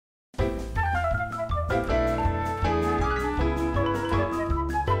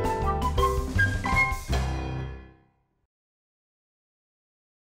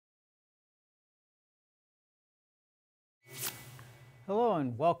Hello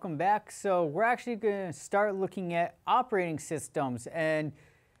and welcome back. So we're actually going to start looking at operating systems, and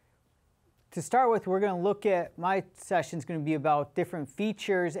to start with, we're going to look at, my session is going to be about different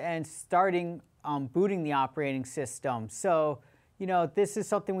features and starting booting the operating system. So, this is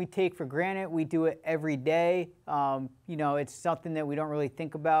something we take for granted. We do it every day. It's something that we don't really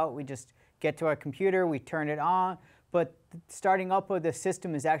think about. We just get to our computer, we turn it on, but starting up with the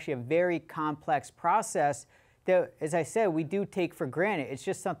system is actually a very complex process that, as I said, we do take for granted. It's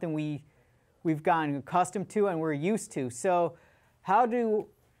just something we've gotten accustomed to and we're used to. So how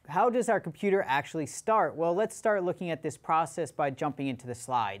does our computer actually start? Well, let's start looking at this process by jumping into the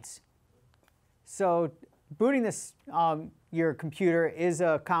slides. So booting your computer is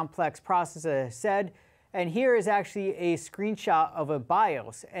a complex process, as I said, and here is actually a screenshot of a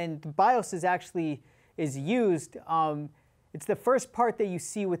BIOS. And the BIOS is used. It's the first part that you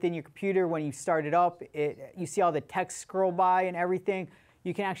see within your computer when you start it up. You see all the text scroll by and everything.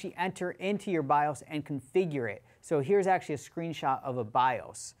 You can actually enter into your BIOS and configure it. So here's actually a screenshot of a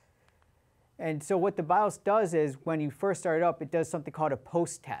BIOS. And so what the BIOS does is, when you first start it up, it does something called a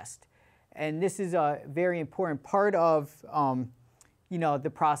post test. And this is a very important part of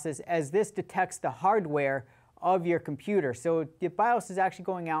the process, as this detects the hardware of your computer. So the BIOS is actually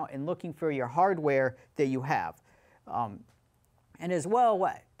going out and looking for your hardware that you have. And as well,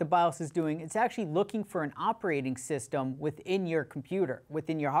 what the BIOS is doing, it's actually looking for an operating system within your computer,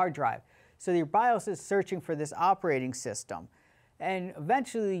 within your hard drive. So your BIOS is searching for this operating system. And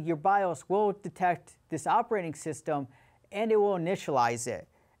eventually, your BIOS will detect this operating system, and it will initialize it.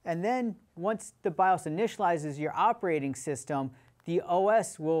 And then once the BIOS initializes your operating system, the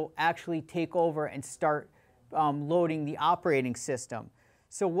OS will actually take over and start loading the operating system.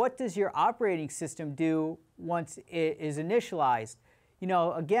 So what does your operating system do once it is initialized?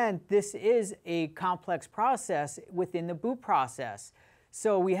 Again, this is a complex process within the boot process.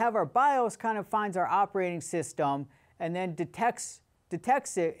 So we have our BIOS kind of finds our operating system and then detects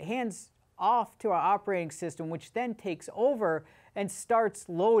it, hands off to our operating system, which then takes over and starts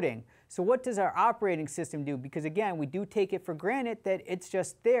loading. So what does our operating system do? Because again, we do take it for granted that it's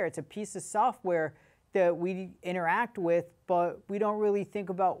just there. It's a piece of software that we interact with, but we don't really think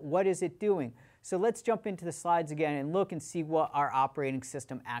about what is it doing. So let's jump into the slides again and look and see what our operating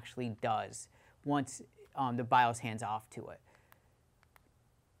system actually does once the BIOS hands off to it.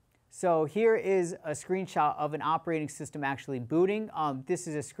 So here is a screenshot of an operating system actually booting. This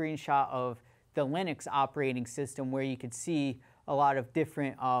is a screenshot of the Linux operating system, where you can see a lot of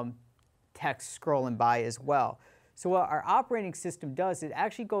different text scrolling by as well. So what our operating system does, it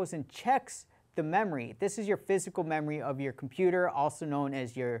actually goes and checks the memory. This is your physical memory of your computer, also known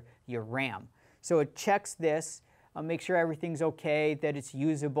as your RAM. So it checks this, make sure everything's okay, that it's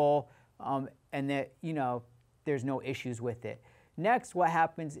usable, and that there's no issues with it. Next, what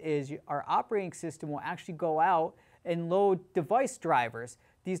happens is our operating system will actually go out and load device drivers.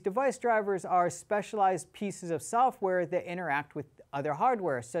 These device drivers are specialized pieces of software that interact with other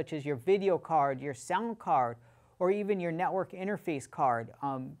hardware, such as your video card, your sound card, or even your network interface card.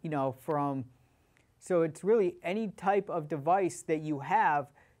 So it's really any type of device that you have,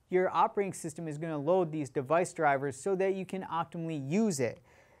 your operating system is going to load these device drivers so that you can optimally use it.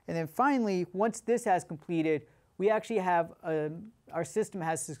 And then finally, once this has completed, we actually have our system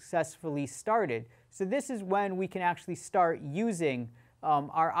has successfully started. So this is when we can actually start using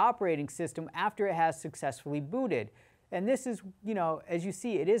our operating system after it has successfully booted. And this is, as you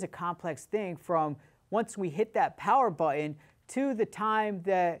see, it is a complex thing from once we hit that power button to the time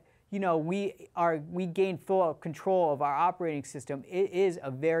that we gain full control of our operating system. It is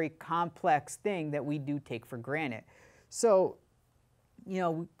a very complex thing that we do take for granted. So,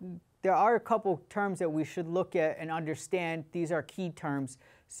 there are a couple terms that we should look at and understand. These are key terms,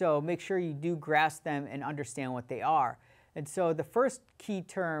 so make sure you do grasp them and understand what they are. And so the first key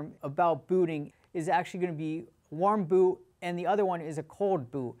term about booting is actually going to be warm boot, and the other one is a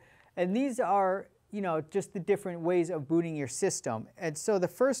cold boot. And these are just the different ways of booting your system. And so the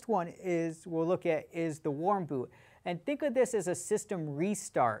first one we'll look at is the warm boot. And think of this as a system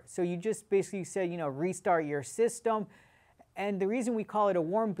restart. So you just basically say, restart your system. And the reason we call it a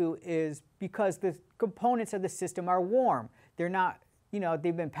warm boot is because the components of the system are warm. They're not,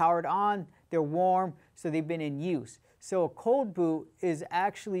 they've been powered on, they're warm, so they've been in use. So a cold boot is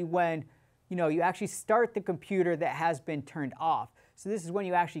actually when, you actually start the computer that has been turned off. So this is when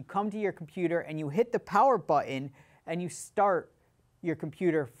you actually come to your computer and you hit the power button and you start your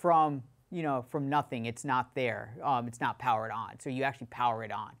computer from nothing. It's not there. It's not powered on. So you actually power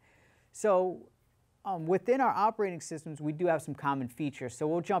it on. So within our operating systems, we do have some common features. So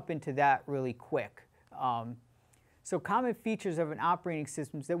we'll jump into that really quick. So common features of an operating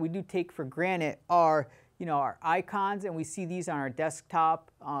system that we do take for granted are, our icons, and we see these on our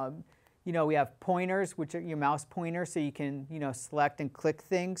desktop. We have pointers, which are your mouse pointer, so you can, select and click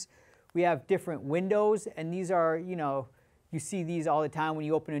things. We have different windows, and these are, you see these all the time when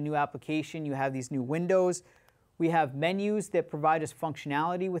you open a new application. You have these new windows. We have menus that provide us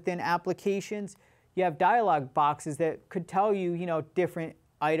functionality within applications. You have dialog boxes that could tell you, different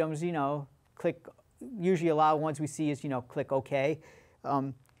items, click. Usually a lot of ones we see is, click OK.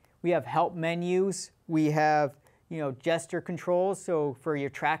 We have help menus. We have, gesture controls, so for your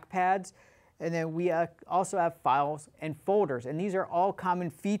trackpads. And then we also have files and folders. And these are all common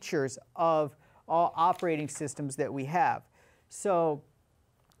features of all operating systems that we have. So,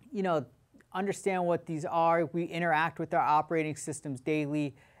 understand what these are. We interact with our operating systems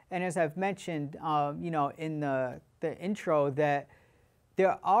daily. And as I've mentioned, in the intro, that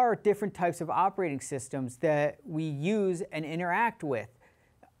there are different types of operating systems that we use and interact with.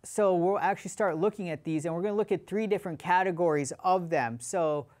 So we'll actually start looking at these, and we're going to look at 3 different categories of them.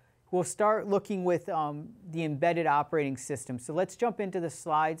 So we'll start looking with the embedded operating system. So let's jump into the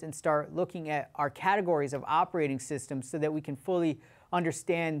slides and start looking at our categories of operating systems so that we can fully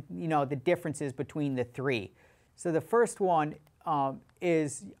understand, the differences between the 3. So the first one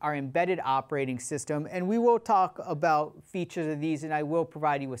is our embedded operating system, and we will talk about features of these, and I will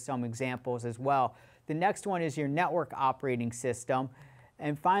provide you with some examples as well. The next one is your network operating system,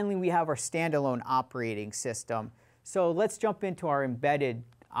 and finally we have our standalone operating system. So let's jump into our embedded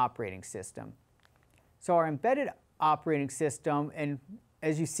operating system. So our embedded operating system, and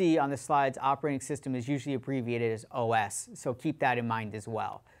as you see on the slides, operating system is usually abbreviated as OS, so keep that in mind as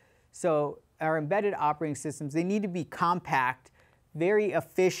well. So our embedded operating systems, they need to be compact, very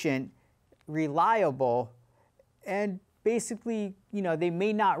efficient, reliable, and basically, they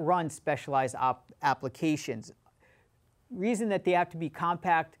may not run specialized applications. Reason that they have to be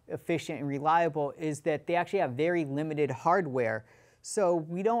compact, efficient, and reliable is that they actually have very limited hardware. So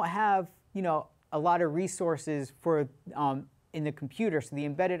we don't have, a lot of resources for in the computer. So the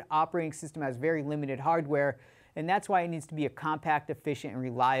embedded operating system has very limited hardware, and that's why it needs to be a compact, efficient, and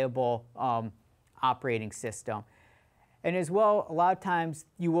reliable operating system. And as well, a lot of times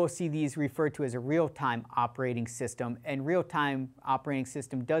you will see these referred to as a real-time operating system, and real-time operating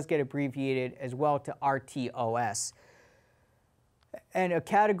system does get abbreviated as well to RTOS. And a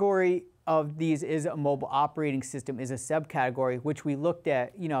category of these is a mobile operating system, is a subcategory, which we looked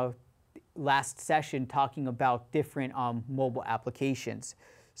at, last session talking about different mobile applications.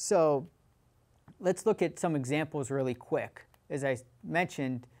 So let's look at some examples really quick. As I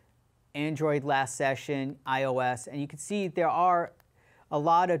mentioned, Android last session, iOS, and you can see there are a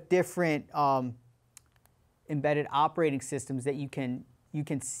lot of different embedded operating systems that you can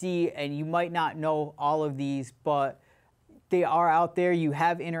see, and you might not know all of these, but they are out there. You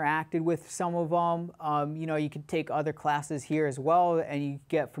have interacted with some of them. You can take other classes here as well, and you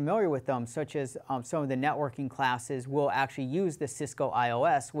get familiar with them, such as some of the networking classes will actually use the Cisco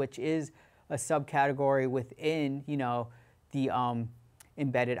iOS, which is a subcategory within, the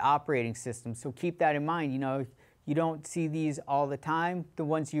embedded operating system. So keep that in mind. You don't see these all the time. The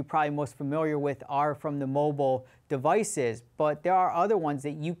ones you're probably most familiar with are from the mobile devices, but there are other ones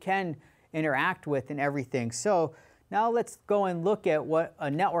that you can interact with and everything. So now let's go and look at what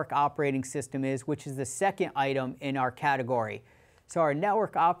a network operating system is, which is the second item in our category. So our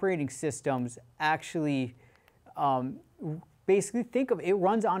network operating systems actually, basically think of it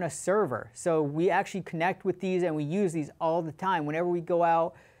runs on a server. So we actually connect with these, and we use these all the time. Whenever we go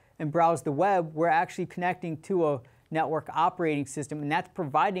out and browse the web, we're actually connecting to a network operating system, and that's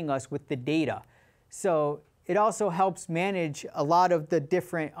providing us with the data. So it also helps manage a lot of the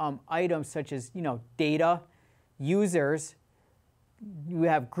different items, such as data, users. You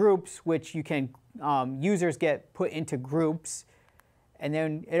have groups, which you can users get put into groups, and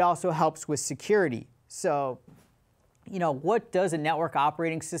then it also helps with security. So what does a network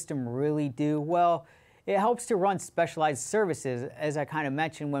operating system really do? Well, it helps to run specialized services. As I kind of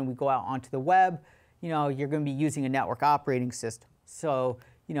mentioned, when we go out onto the web, you're going to be using a network operating system. So,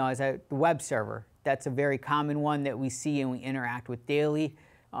 the web server, that's a very common one that we see and we interact with daily.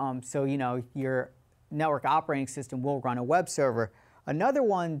 So, your network operating system will run a web server. Another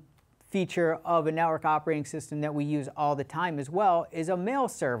one feature of a network operating system that we use all the time as well is a mail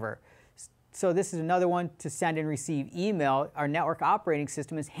server. So this is another one to send and receive email. Our network operating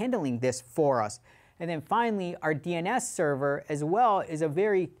system is handling this for us. And then finally, our DNS server as well is a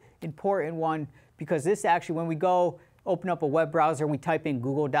very important one, because this actually, when we go open up a web browser and we type in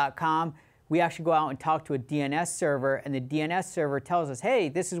google.com, we actually go out and talk to a DNS server, and the DNS server tells us, hey,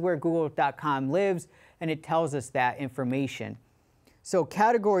 this is where google.com lives, and it tells us that information. So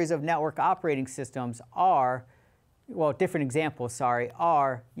categories of network operating systems are, well, different examples, sorry,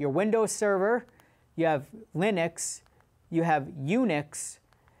 are your Windows Server, you have Linux, you have Unix,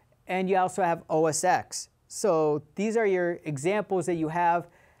 and you also have OS X. So these are your examples that you have,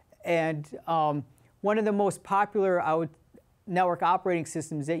 and one of the most popular network operating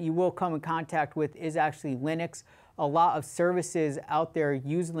systems that you will come in contact with is actually Linux. A lot of services out there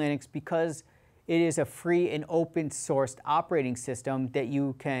use Linux because it is a free and open sourced operating system that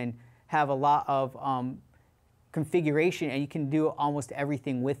you can have a lot of configuration, and you can do almost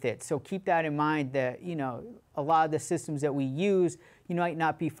everything with it. So keep that in mind that, you know, a lot of the systems that we use, you might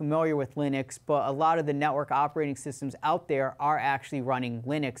not be familiar with Linux, but a lot of the network operating systems out there are actually running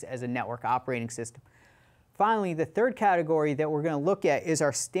Linux as a network operating system. Finally, the third category that we're going to look at is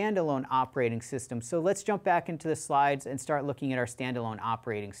our standalone operating system. So let's jump back into the slides and start looking at our standalone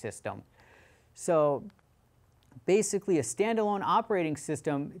operating system. So basically, a standalone operating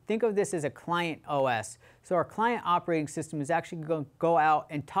system, think of this as a client OS. So our client operating system is actually going to go out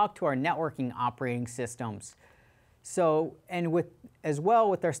and talk to our networking operating systems. So, and as well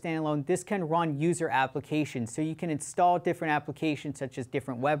with our standalone, this can run user applications. So you can install different applications such as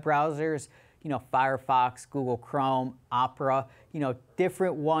different web browsers, you know, Firefox, Google Chrome, Opera, you know,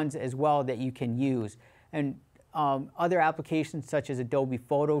 different ones as well that you can use. And other applications such as Adobe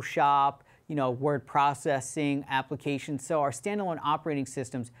Photoshop, you know, word processing applications. So our standalone operating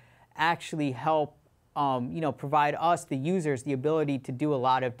systems actually help, you know, provide us, the users, the ability to do a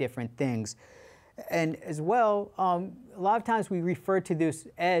lot of different things. And as well, a lot of times we refer to this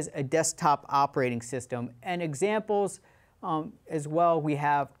as a desktop operating system. And examples as well we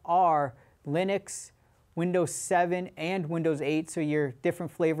have are Linux, Windows 7, and Windows 8, so your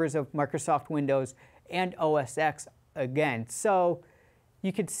different flavors of Microsoft Windows, and OS X again. So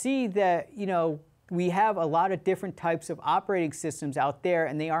you could see that, you know, we have a lot of different types of operating systems out there,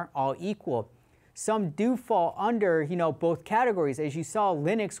 and they aren't all equal. Some do fall under, you know, both categories. As you saw,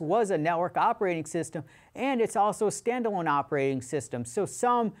 Linux was a network operating system, and it's also a standalone operating system. So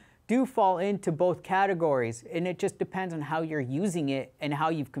some do fall into both categories, and it just depends on how you're using it and how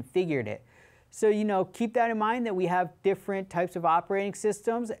you've configured it. So, you know, keep that in mind that we have different types of operating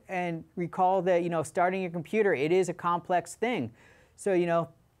systems, and recall that, you know, starting a computer, it is a complex thing. So, you know,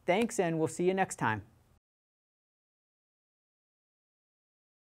 thanks, and we'll see you next time.